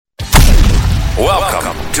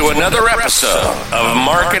Welcome to another episode of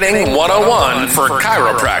Marketing 101 for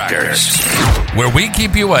Chiropractors, where we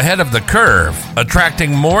keep you ahead of the curve,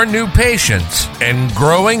 attracting more new patients and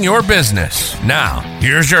growing your business. Now,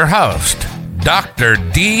 here's your host, Dr.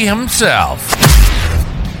 D himself.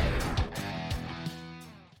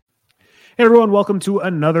 Hey everyone, welcome to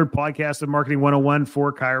another podcast of Marketing 101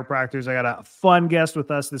 for Chiropractors. I got a fun guest with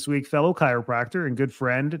us this week, fellow chiropractor and good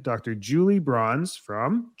friend, Dr. Julie Brons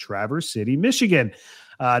from Traverse City, Michigan.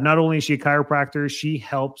 Not only is she a chiropractor, she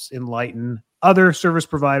helps enlighten other service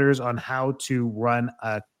providers on how to run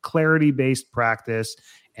a clarity-based practice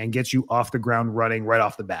and get you off the ground running right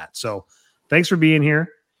off the bat. So thanks for being here.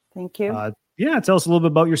 Thank you. Tell us a little bit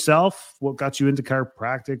about yourself. What got you into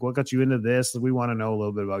chiropractic? What got you into this? We want to know a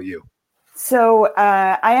little bit about you. So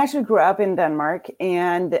I actually grew up in Denmark,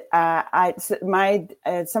 and some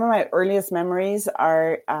of my earliest memories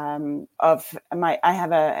are of I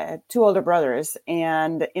have two older brothers,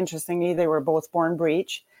 and interestingly, they were both born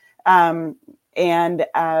breech. The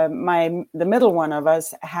middle one of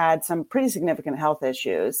us had some pretty significant health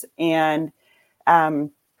issues, and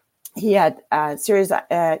he had serious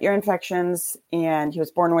ear infections, and he was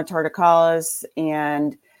born with torticollis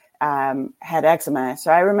and had eczema.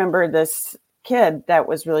 So I remember this kid that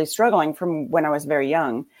was really struggling from when I was very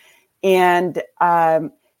young. And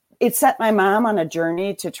it set my mom on a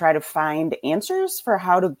journey to try to find answers for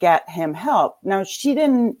how to get him help. Now, she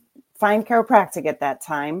didn't find chiropractic at that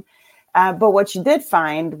time. But what she did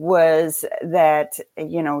find was that,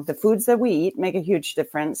 the foods that we eat make a huge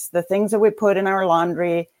difference. The things that we put in our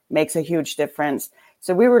laundry makes a huge difference.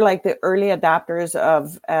 So we were like the early adopters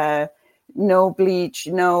of no bleach,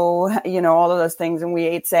 no, all of those things. And we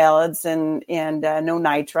ate salads and no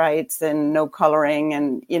nitrites and no coloring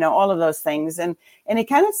and, all of those things. And it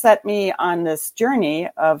kind of set me on this journey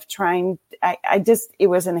of trying, it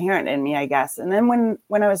was inherent in me, I guess. And then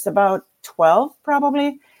when I was about 12,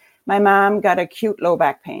 probably, my mom got acute low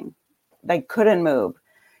back pain, like couldn't move.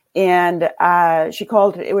 And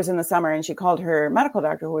it was in the summer, and she called her medical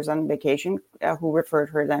doctor who was on vacation, who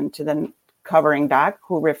referred her then to the covering doc,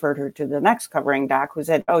 who referred her to the next covering doc, who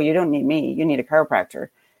said, "Oh, you don't need me, you need a chiropractor."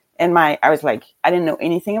 And I was like, I didn't know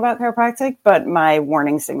anything about chiropractic, but my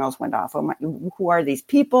warning signals went off. Who are these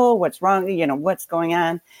people? What's wrong? What's going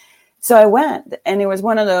on? So I went, and it was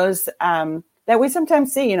one of those that we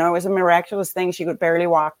sometimes see. It was a miraculous thing. She could barely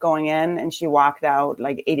walk going in, and she walked out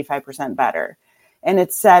like 85% better. And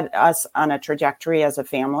it set us on a trajectory as a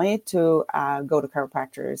family to go to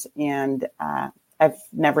chiropractors, and I've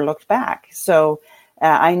never looked back. So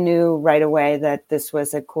I knew right away that this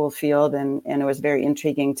was a cool field, and it was very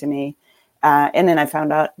intriguing to me. And then I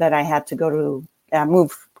found out that I had to go to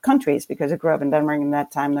move countries because I grew up in Denmark. And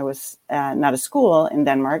that time there was not a school in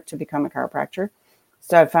Denmark to become a chiropractor.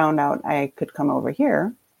 So I found out I could come over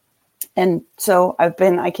here. And so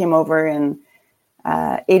I came over in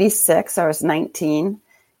 86. I was 19.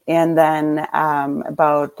 And then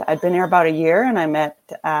I'd been here about a year, and I met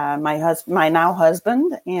my now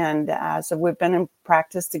husband. And so we've been in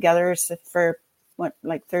practice together for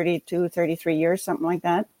 32, 33 years, something like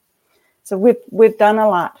that. So we've done a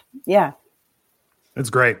lot. Yeah. That's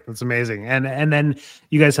great. That's amazing. And then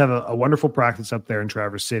you guys have a wonderful practice up there in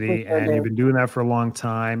Traverse City, and you've been doing that for a long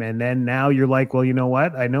time. And then now you're like, well, you know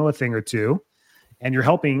what? I know a thing or two. And you're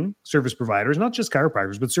helping service providers, not just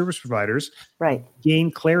chiropractors, but service providers, right,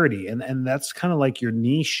 gain clarity. And that's kind of like your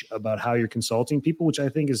niche about how you're consulting people, which I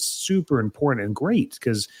think is super important and great,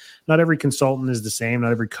 because not every consultant is the same.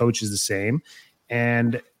 Not every coach is the same.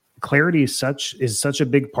 And clarity is such a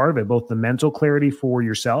big part of it, both the mental clarity for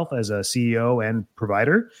yourself as a CEO and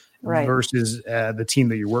provider, right, versus the team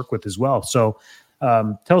that you work with as well. So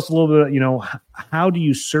tell us a little bit, how do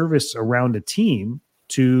you service around a team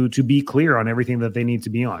to be clear on everything that they need to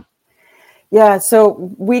be on? Yeah,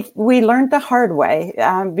 so we learned the hard way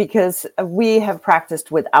because we have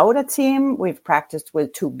practiced without a team. We've practiced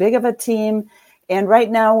with too big of a team. And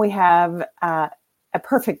right now we have a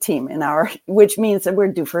perfect team which means that we're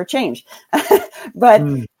due for a change. But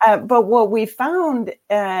what we found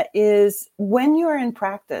is when you're in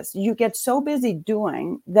practice, you get so busy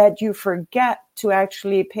doing that you forget to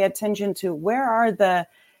actually pay attention to where are the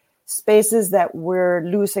spaces that we're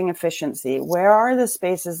losing efficiency? Where are the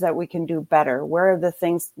spaces that we can do better? Where are the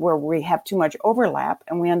things where we have too much overlap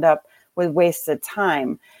and we end up with wasted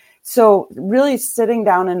time? So really sitting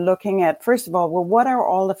down and looking at, first of all, well, what are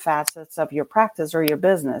all the facets of your practice or your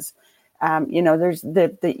business? There's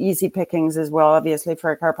the easy pickings as well. Obviously,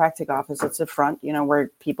 for a chiropractic office, it's the front,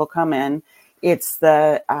 where people come in. It's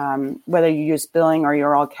the whether you use billing or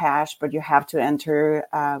you're all cash, but you have to enter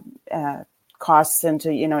costs into,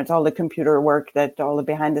 it's all the computer work, that all the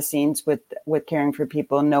behind the scenes with caring for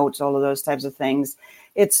people, notes, all of those types of things.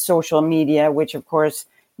 It's social media, which of course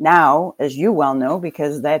now, as you well know,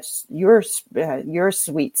 because that's your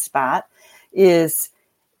sweet spot, is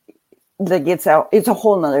that gets out. It's a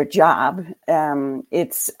whole nother job.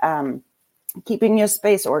 It's keeping your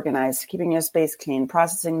space organized, keeping your space clean,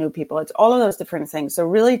 processing new people. It's all of those different things. So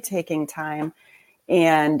really taking time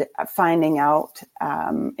and finding out.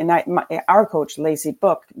 Our coach, Lacey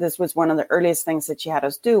Book, this was one of the earliest things that she had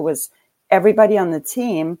us do, was everybody on the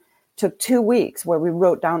team took 2 weeks where we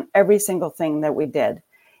wrote down every single thing that we did.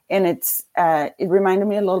 And it reminded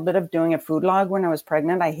me a little bit of doing a food log when I was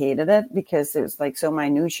pregnant. I hated it because it was like so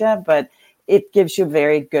minutia, but it gives you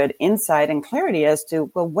very good insight and clarity as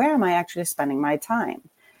to, well, where am I actually spending my time?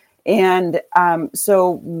 And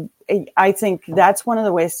so I think that's one of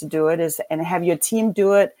the ways to do it is, and have your team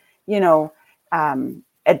do it,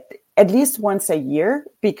 at least once a year,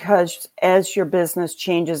 because as your business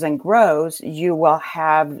changes and grows, you will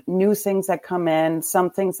have new things that come in, some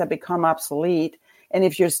things that become obsolete. And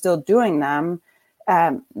if you're still doing them,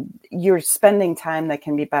 you're spending time that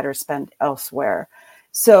can be better spent elsewhere.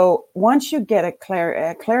 So once you get a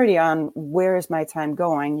clarity on where is my time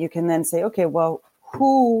going, you can then say, okay, well,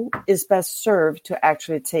 who is best served to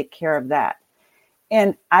actually take care of that?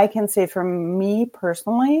 And I can say for me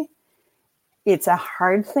personally, it's a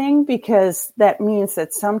hard thing, because that means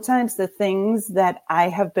that sometimes the things that I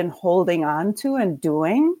have been holding on to and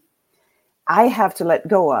doing, I have to let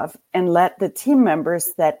go of and let the team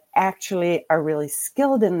members that actually are really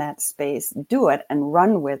skilled in that space do it and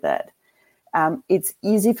run with it. It's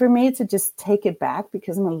easy for me to just take it back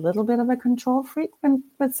because I'm a little bit of a control freak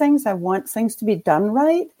with things. I want things to be done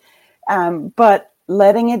right. But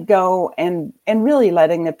letting it go and really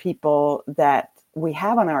letting the people that we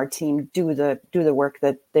have on our team do the work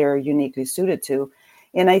that they're uniquely suited to.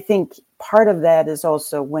 And I think part of that is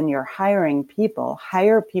also when you're hiring people,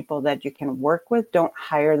 hire people that you can work with. Don't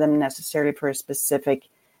hire them necessarily for a specific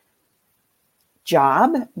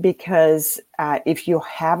job, because if you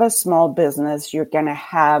have a small business, you're going to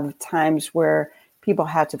have times where people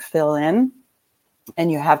have to fill in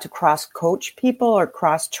and you have to cross coach people or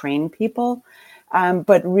cross train people.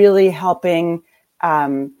 But really helping,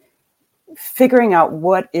 figuring out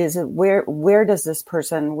what is it, where does this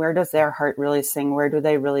person, where does their heart really sing? Where do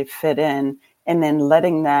they really fit in? And then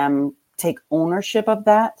letting them take ownership of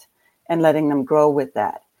that and letting them grow with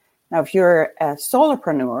that. Now, if you're a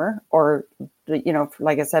solopreneur, or,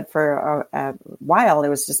 like I said, for a while, it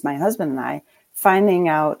was just my husband and I, finding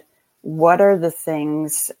out what are the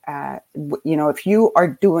things, if you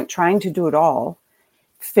are trying to do it all,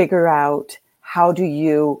 figure out how do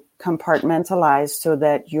you compartmentalize so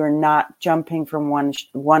that you're not jumping from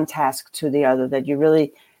one task to the other, that you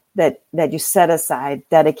really, that you set aside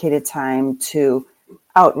dedicated time to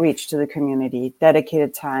outreach to the community,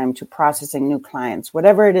 dedicated time to processing new clients,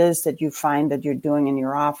 whatever it is that you find that you're doing in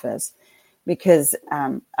your office. Because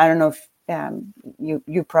I don't know if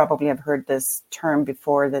you probably have heard this term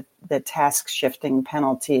before, that the task shifting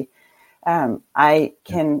penalty. I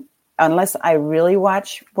unless I really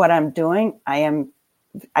watch what I'm doing, I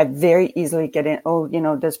very easily get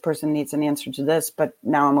in, this person needs an answer to this, but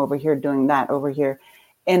now I'm over here doing that over here.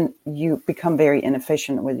 And you become very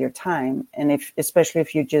inefficient with your time. And especially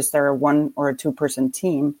if you just are a 1 or a 2 person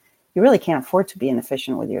team, you really can't afford to be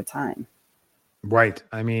inefficient with your time. Right.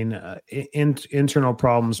 I mean, internal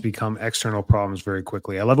problems become external problems very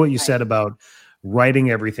quickly. I love what you said about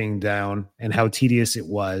writing everything down and how tedious it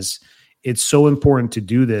was. It's so important to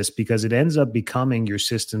do this because it ends up becoming your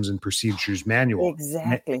systems and procedures manual.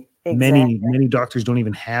 Exactly. Many doctors don't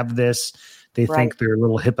even have this. They think their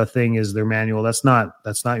little HIPAA thing is their manual. That's not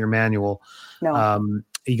your manual. No.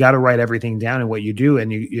 You got to write everything down in what you do,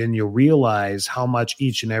 and you'll realize how much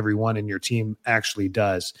each and every one in your team actually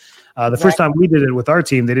does. The first time we did it with our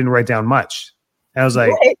team, they didn't write down much. I was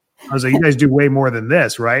like, you guys do way more than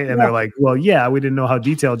this, right? And they're like, well, yeah, we didn't know how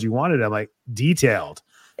detailed you wanted it. I'm like, detailed.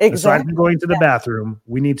 Exactly. Aside from going to the bathroom,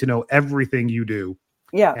 we need to know everything you do.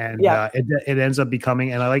 Yeah. And it ends up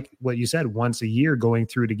becoming, and I like what you said, once a year going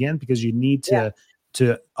through it again, because you need to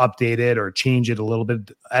update it or change it a little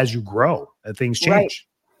bit as you grow. Things change. Right.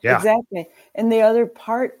 Yeah, exactly. And the other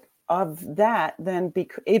part of that, then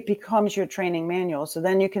it becomes your training manual. So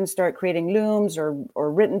then you can start creating looms or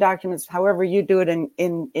written documents, however you do it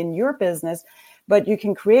in your business. But you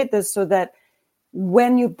can create this so that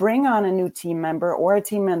when you bring on a new team member or a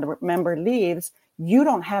team member leaves, you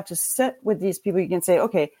don't have to sit with these people. You can say,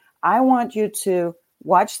 okay, I want you to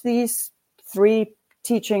watch these 3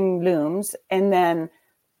 teaching looms, and then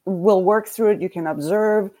we'll work through it. You can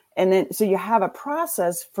observe, And then, so you have a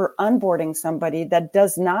process for onboarding somebody that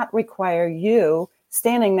does not require you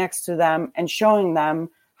standing next to them and showing them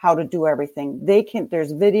how to do everything.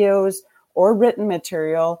 There's videos or written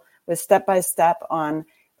material with step-by-step on,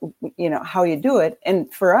 how you do it.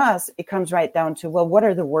 And for us, it comes right down to, well, what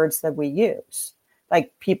are the words that we use?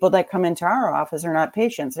 Like, people that come into our office are not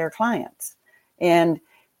patients, they're clients. And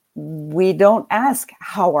we don't ask,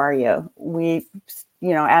 how are you? We,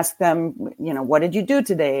 ask them, what did you do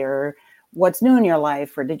today? Or what's new in your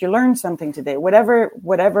life? Or did you learn something today?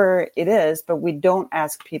 Whatever it is, but we don't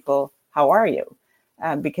ask people, how are you?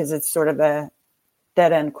 Because it's sort of a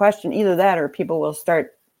dead end question. Either that, or people will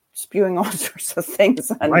start spewing all sorts of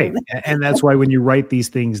things on right. you. And that's why when you write these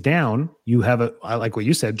things down, you have I like what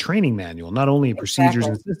you said, training manual, not only procedures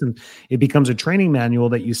and systems, it becomes a training manual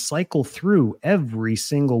that you cycle through every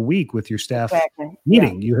single week with your staff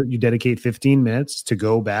meeting. Yeah. You dedicate 15 minutes to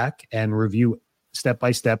go back and review step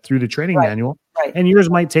by step through the training manual. Right. And yours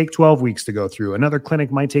might take 12 weeks to go through. Another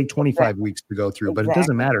clinic might take 25 weeks to go through, but it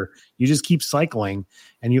doesn't matter. You just keep cycling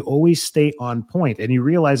and you always stay on point. And you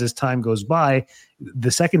realize as time goes by,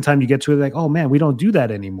 the second time you get to it, like, oh man, we don't do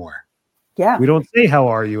that anymore. Yeah. We don't say, how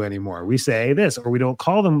are you anymore? We say this, or we don't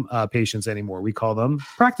call them patients anymore. We call them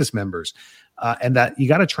practice members. And that you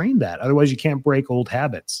got to train that. Otherwise you can't break old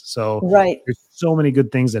habits. So there's so many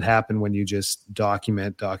good things that happen when you just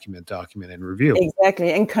document, and review.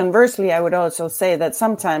 Exactly. And conversely, I would also say that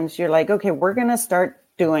sometimes you're like, okay, we're going to start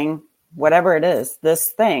doing whatever it is, this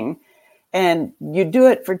thing. And you do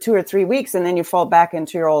it for 2 or 3 weeks, and then you fall back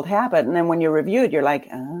into your old habit. And then when you review it, you're like,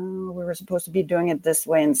 oh, we were supposed to be doing it this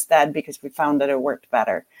way instead because we found that it worked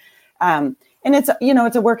better. And it's,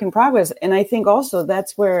 it's a work in progress. And I think also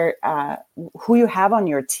that's where who you have on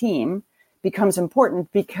your team becomes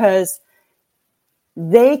important, because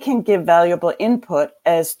they can give valuable input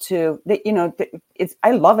as to,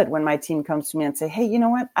 I love it when my team comes to me and say, hey, you know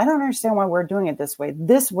what? I don't understand why we're doing it this way.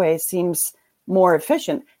 This way seems more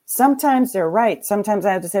efficient. Sometimes they're right. Sometimes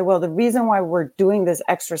I have to say, well, the reason why we're doing this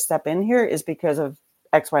extra step in here is because of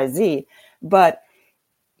X, Y, Z. But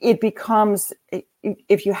it becomes,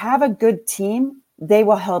 if you have a good team, they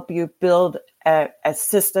will help you build a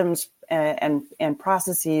systems and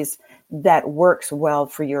processes that works well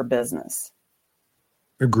for your business.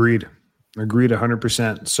 Agreed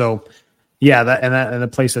 100%. So yeah,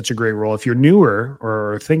 that plays such a great role. If you're newer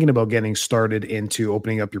or thinking about getting started into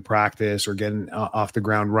opening up your practice or getting off the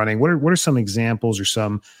ground running, what are some examples or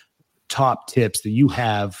some top tips that you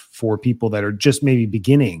have for people that are just maybe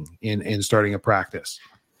beginning in starting a practice?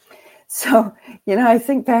 So, I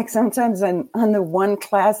think back sometimes on the one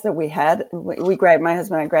class that we had, my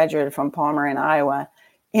husband and I graduated from Palmer in Iowa.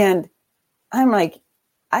 And I'm like,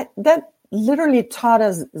 that literally taught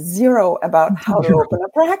us zero about how to open a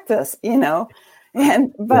practice,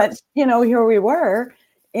 but here we were.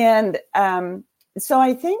 And so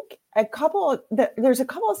I think there's a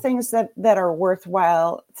couple of things that are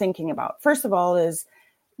worthwhile thinking about. First of all is,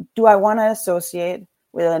 do I want to associate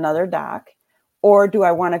with another doc? Or do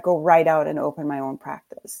I want to go right out and open my own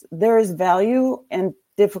practice? There is value and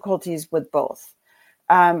difficulties with both.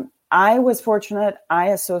 I was fortunate. I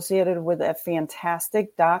associated with a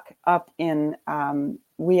fantastic doc up in,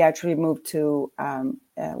 we actually moved to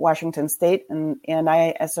Washington State, and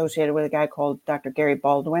I associated with a guy called Dr. Gary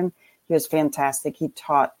Baldwin. He was fantastic. He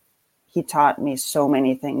taught me so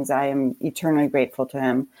many things. I am eternally grateful to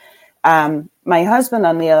him. My husband,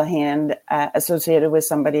 on the other hand, associated with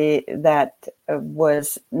somebody that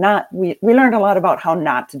was not, we learned a lot about how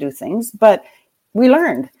not to do things, but we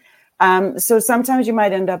learned. So sometimes you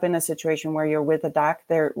might end up in a situation where you're with a doc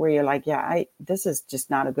there where you're like, this is just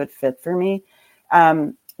not a good fit for me.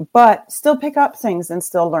 But still pick up things and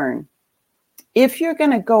still learn. If you're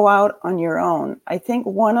going to go out on your own, I think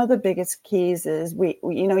one of the biggest keys is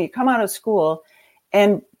you come out of school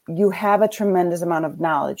and you have a tremendous amount of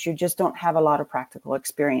knowledge. You just don't have a lot of practical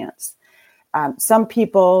experience. Some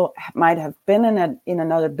people might have been in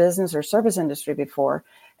another business or service industry before,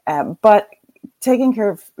 but taking care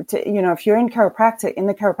of, if you're in the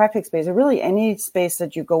chiropractic space, or really any space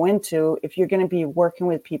that you go into, if you're going to be working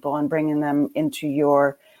with people and bringing them into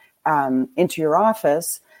your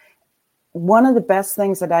office, one of the best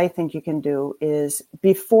things that I think you can do is,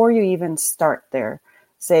 before you even start there,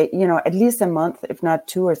 say, at least a month, if not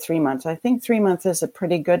 2 or 3 months. I think 3 months is a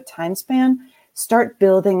pretty good time span. Start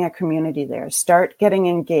building a community there. Start getting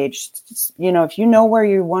engaged. If you know where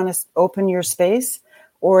you want to open your space,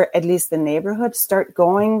 or at least the neighborhood, start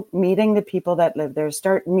going, meeting the people that live there.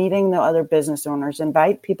 Start meeting the other business owners.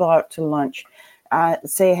 Invite people out to lunch.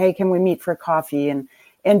 Say, hey, can we meet for coffee?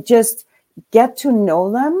 And just get to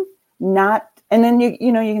know them, not And then you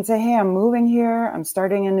can say, hey, I'm moving here. I'm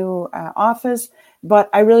starting a new office, but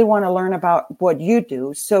I really want to learn about what you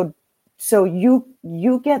do. So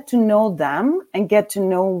you get to know them and get to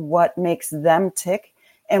know what makes them tick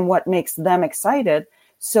and what makes them excited.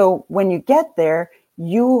 So when you get there,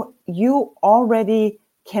 you already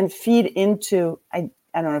can feed into, I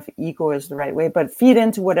don't know if ego is the right way, but feed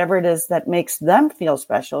into whatever it is that makes them feel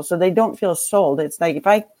special. So they don't feel sold. It's like, if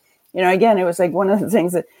I, again, it was like one of the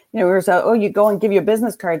things that, we were so, you go and give your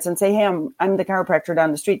business cards and say, hey, I'm the chiropractor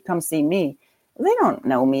down the street. Come see me. They don't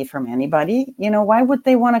know me from anybody. Why would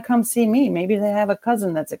they want to come see me? Maybe they have a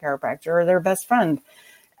cousin that's a chiropractor or their best friend.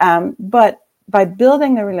 But by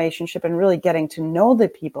building the relationship and really getting to know the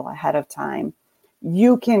people ahead of time,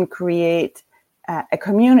 you can create a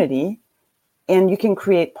community, and you can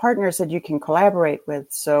create partners that you can collaborate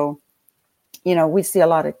with. So, we see a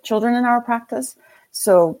lot of children in our practice.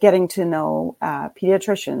 So getting to know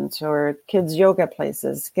pediatricians or kids yoga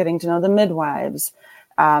places, getting to know the midwives,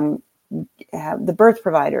 the birth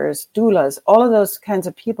providers, doulas, all of those kinds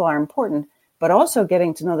of people are important, but also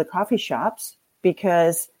getting to know the coffee shops,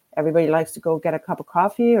 because everybody likes to go get a cup of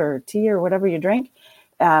coffee or tea or whatever you drink.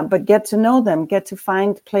 But get to know them, get to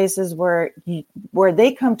find places where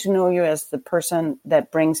they come to know you as the person that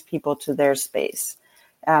brings people to their space.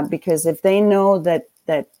 Because if they know that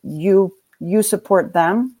you support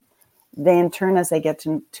them, they in turn, as they get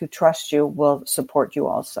to trust you, will support you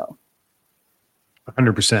also.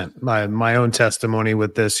 100%. My own testimony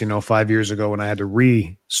with this, 5 years ago when I had to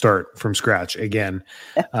restart from scratch again.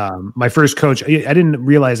 My first coach, I didn't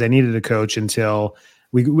realize I needed a coach until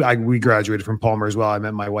we graduated from Palmer as well. I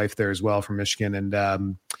met my wife there as well from Michigan,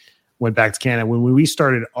 and went back to Canada. When we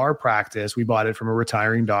started our practice, we bought it from a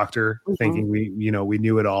retiring doctor, thinking we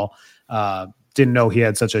knew it all. Didn't know he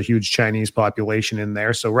had such a huge Chinese population in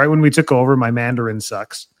there. So right when we took over, my Mandarin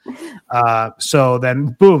sucks. So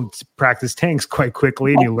then boom, practice tanks quite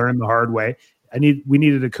quickly, and you learn the hard way. We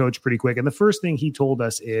needed a coach pretty quick. And the first thing he told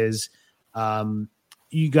us is,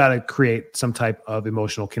 you got to create some type of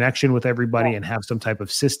emotional connection with everybody and have some type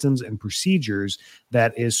of systems and procedures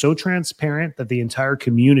that is so transparent that the entire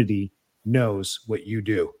community knows what you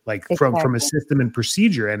do, like from a system and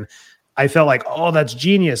procedure. And I felt like, oh, that's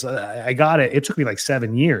genius. I got it. It took me like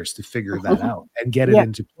 7 years to figure that out and get it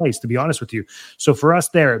into place, to be honest with you. So for us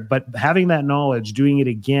there, but having that knowledge, doing it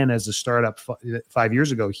again as a startup 5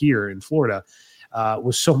 years ago here in Florida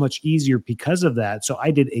was so much easier because of that. So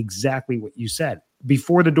I did exactly what you said.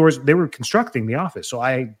 Before the doors, they were constructing the office. So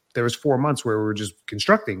there was 4 months where we were just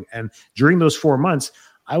constructing. And during those 4 months,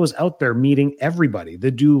 I was out there meeting everybody,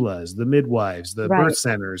 the doulas, the midwives, the birth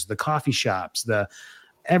centers, the coffee shops,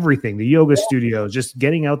 everything, the yoga studios, just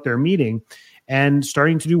getting out there meeting and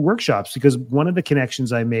starting to do workshops, because one of the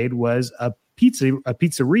connections I made was a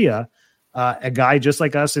pizzeria. A guy just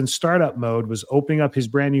like us in startup mode was opening up his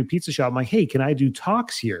brand new pizza shop. I'm like, hey, can I do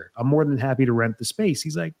talks here? I'm more than happy to rent the space.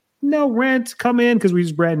 He's like, no rent, come in, because we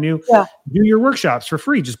just brand new. Do your workshops for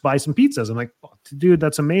free. Just buy some pizzas. I'm like, oh, dude,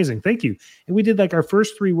 that's amazing. Thank you. And we did like our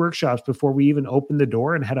first 3 workshops before we even opened the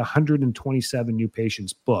door, and had 127 new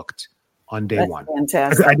patients booked on day one.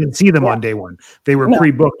 Fantastic. I didn't see them on day one. They were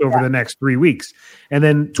pre-booked over the next 3 weeks. And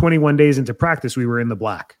then 21 days into practice, we were in the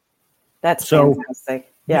black. That's fantastic.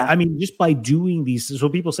 Yeah. I mean, just by doing these, so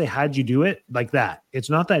people say, how'd you do it? Like that. It's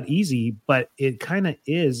not that easy, but it kind of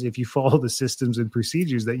is if you follow the systems and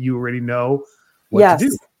procedures that you already know what to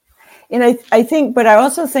do. And I think, but I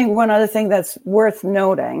also think one other thing that's worth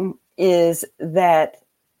noting is that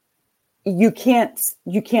you can't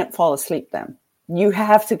fall asleep then. You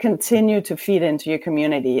have to continue to feed into your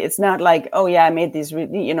community. It's not like, oh yeah, I made these,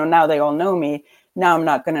 now they all know me. Now I'm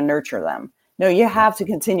not going to nurture them. No, you have to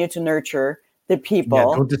continue to nurture the people. Yeah,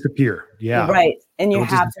 don't disappear. Yeah. Right. And you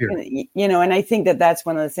have to, and I think that that's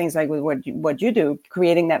one of the things, like with what you do,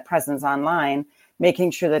 creating that presence online,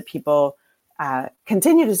 making sure that people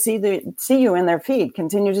continue to see you in their feed,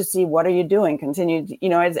 continue to see what are you doing,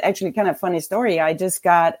 it's actually kind of funny story. I just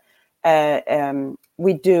got,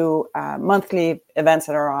 we do monthly events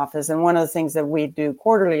at our office. And one of the things that we do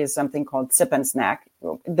quarterly is something called Sip and Snack.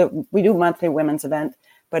 We do monthly women's event,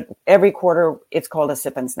 but every quarter it's called a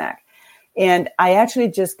Sip and Snack. And I actually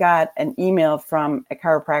just got an email from a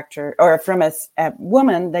chiropractor, or from a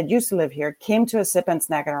woman that used to live here, came to a Sip and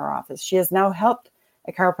Snack at our office. She has now helped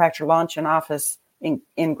a chiropractor launch an office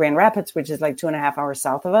in Grand Rapids, which is like 2.5 hours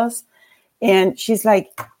south of us. And she's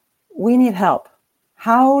like, we need help.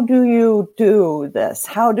 How do you do this?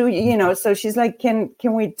 How do you, so she's like, can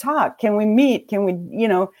we talk? Can we meet? Can we,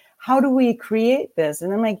 how do we create this?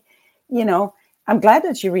 And I'm like, I'm glad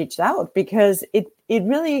that she reached out, because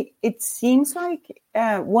it seems like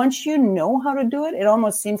once you know how to do it, it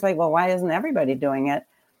almost seems like, well, why isn't everybody doing it?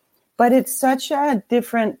 But it's such a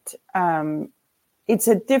different, it's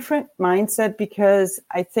a different mindset, because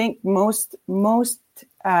I think most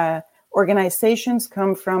organizations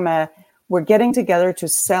come from we're getting together to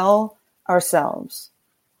sell ourselves.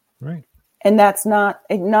 Right. And that's not,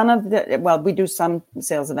 none of the, well, we do some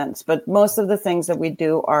sales events, but most of the things that we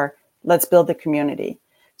do are, let's build a community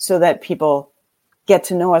so that people get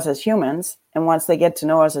to know us as humans. And once they get to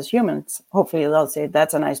know us as humans, hopefully they'll say,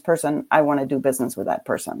 that's a nice person. I want to do business with that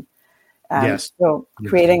person. Yes. So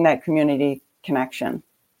creating that community connection.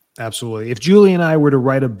 Absolutely. If Julie and I were to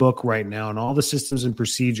write a book right now on all the systems and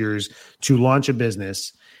procedures to launch a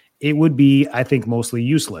business, it would be, I think, mostly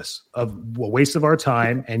useless, a waste of our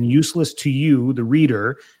time, and useless to you, the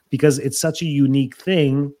reader, because it's such a unique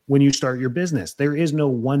thing when you start your business. There is no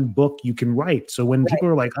one book you can write. So when people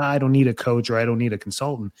are like, I don't need a coach or I don't need a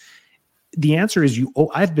consultant, the answer is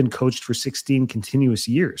I've been coached for 16 continuous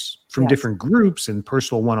years from different groups and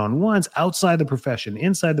personal one-on-ones outside the profession,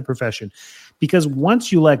 inside the profession, because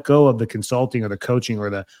once you let go of the consulting or the coaching or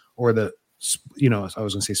the, I was going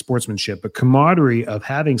to say sportsmanship, but camaraderie of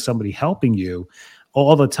having somebody helping you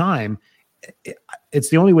all the time, it's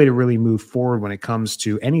the only way to really move forward when it comes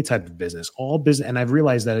to any type of business. All business, and I've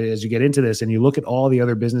realized that as you get into this and you look at all the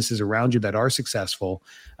other businesses around you that are successful,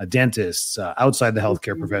 dentists, outside the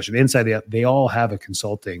healthcare profession, inside they all have a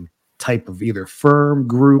consulting type of either firm,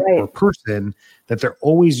 group, or person that they're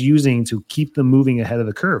always using to keep them moving ahead of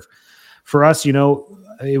the curve. For us,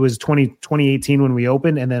 it was 2018 when we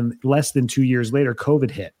opened, and then less than 2 years later, COVID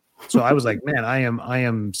hit. So I was like, man, I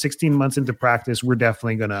am 16 months into practice. We're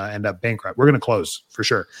definitely going to end up bankrupt. We're going to close for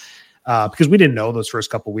sure. Because we didn't know those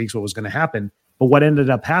first couple of weeks what was going to happen. But what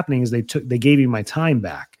ended up happening is they gave me my time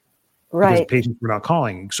back. Right. Because patients were not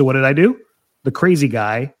calling. So what did I do? The crazy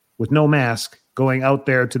guy with no mask going out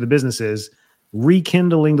there to the businesses,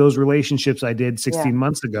 rekindling those relationships I did 16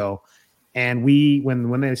 months ago. And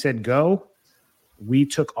when they said go, we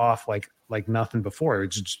took off like nothing before.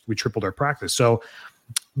 We tripled our practice. So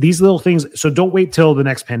these little things. So don't wait till the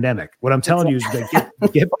next pandemic. What I'm telling you is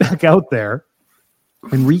that get back out there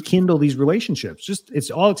and rekindle these relationships. It's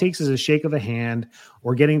all it takes is a shake of a hand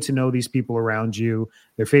or getting to know these people around you.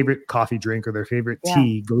 Their favorite coffee drink or their favorite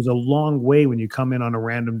tea goes a long way when you come in on a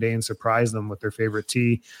random day and surprise them with their favorite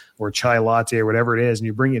tea or chai latte or whatever it is. And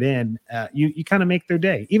you bring it in, you kind of make their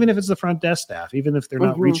day, even if it's the front desk staff, even if they're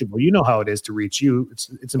not reachable. You know how it is to reach you.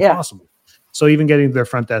 It's impossible. So even getting to their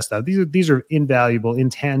front desk staff, these are invaluable,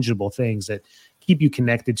 intangible things that keep you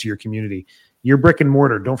connected to your community. Your brick and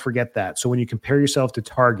mortar, don't forget that. So when you compare yourself to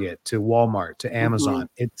Target, to Walmart, to Amazon,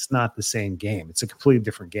 it's not the same game. It's a completely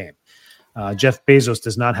different game. Jeff Bezos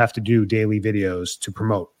does not have to do daily videos to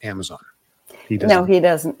promote Amazon. No, he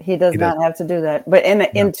doesn't. He does not have to do that. But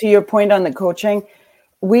and to your point on the coaching,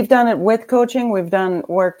 we've done it with coaching. We've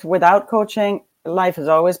worked without coaching. Life is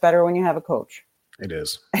always better when you have a coach. It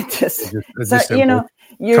is. It's just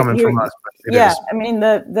coming from us. Is. I mean,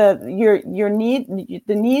 the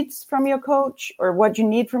needs from your coach or what you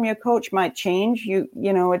need from your coach might change. You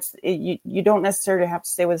don't necessarily have to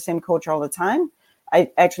stay with the same coach all the time.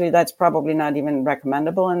 That's probably not even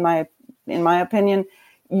recommendable in my opinion,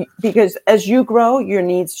 because as you grow, your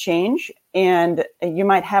needs change, and you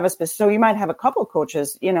might have a couple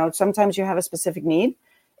coaches. Sometimes you have a specific need,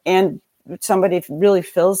 and somebody really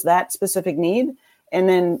fills that specific need. And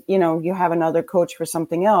then, you have another coach for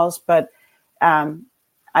something else. But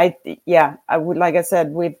I would, like I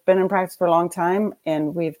said, we've been in practice for a long time,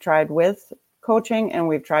 and we've tried with coaching and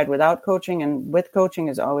we've tried without coaching, and with coaching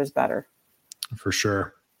is always better. For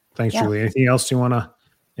sure. Thanks, Julie. Anything else you want to,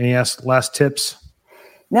 any last tips?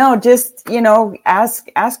 No, just,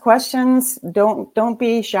 ask questions. Don't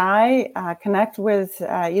be shy. Connect with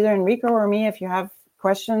either Enrico or me if you have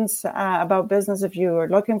questions about business. If you are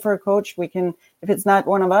looking for a coach, if it's not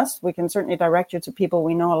one of us, we can certainly direct you to people.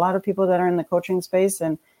 We know a lot of people that are in the coaching space,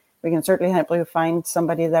 and we can certainly help you find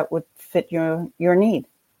somebody that would fit your need.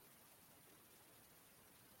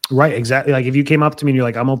 Right, exactly. Like if you came up to me and you're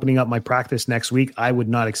like, I'm opening up my practice next week, I would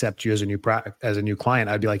not accept you as a new client.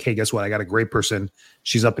 I'd be like, hey, guess what? I got a great person.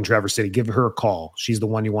 She's up in Traverse City. Give her a call. She's the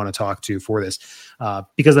one you want to talk to for this,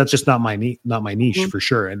 because that's just not my niche for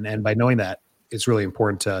sure. And by knowing that, it's really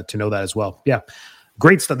important to know that as well. Yeah.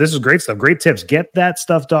 Great stuff. This is great stuff. Great tips. Get that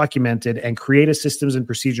stuff documented and create a systems and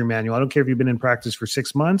procedure manual. I don't care if you've been in practice for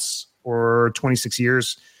 6 months or 26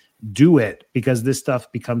 years. do it, because this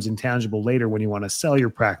stuff becomes intangible later when you want to sell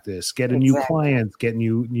your practice, get a new client, get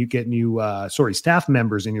new staff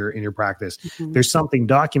members in your practice. There's something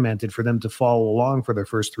documented for them to follow along for their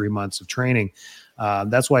first 3 months of training.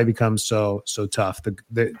 That's why it becomes so tough.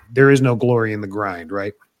 There is no glory in the grind,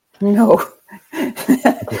 right? No,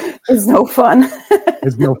 it's no fun.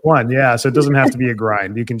 It's no fun. Yeah. So it doesn't have to be a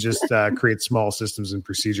grind. You can just create small systems and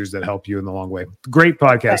procedures that help you in the long way. Great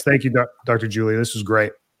podcast. Thank you, Dr. Julia. This was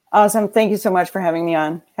great. Awesome. Thank you so much for having me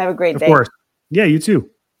on. Have a great day. Of course. Yeah, you too.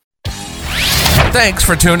 Thanks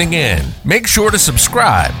for tuning in. Make sure to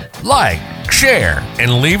subscribe, like, share,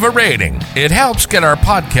 and leave a rating. It helps get our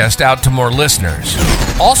podcast out to more listeners.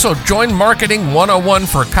 Also, join Marketing 101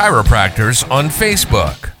 for Chiropractors on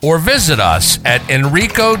Facebook, or visit us at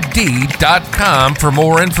enricod.com for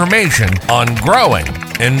more information on growing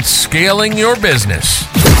and scaling your business.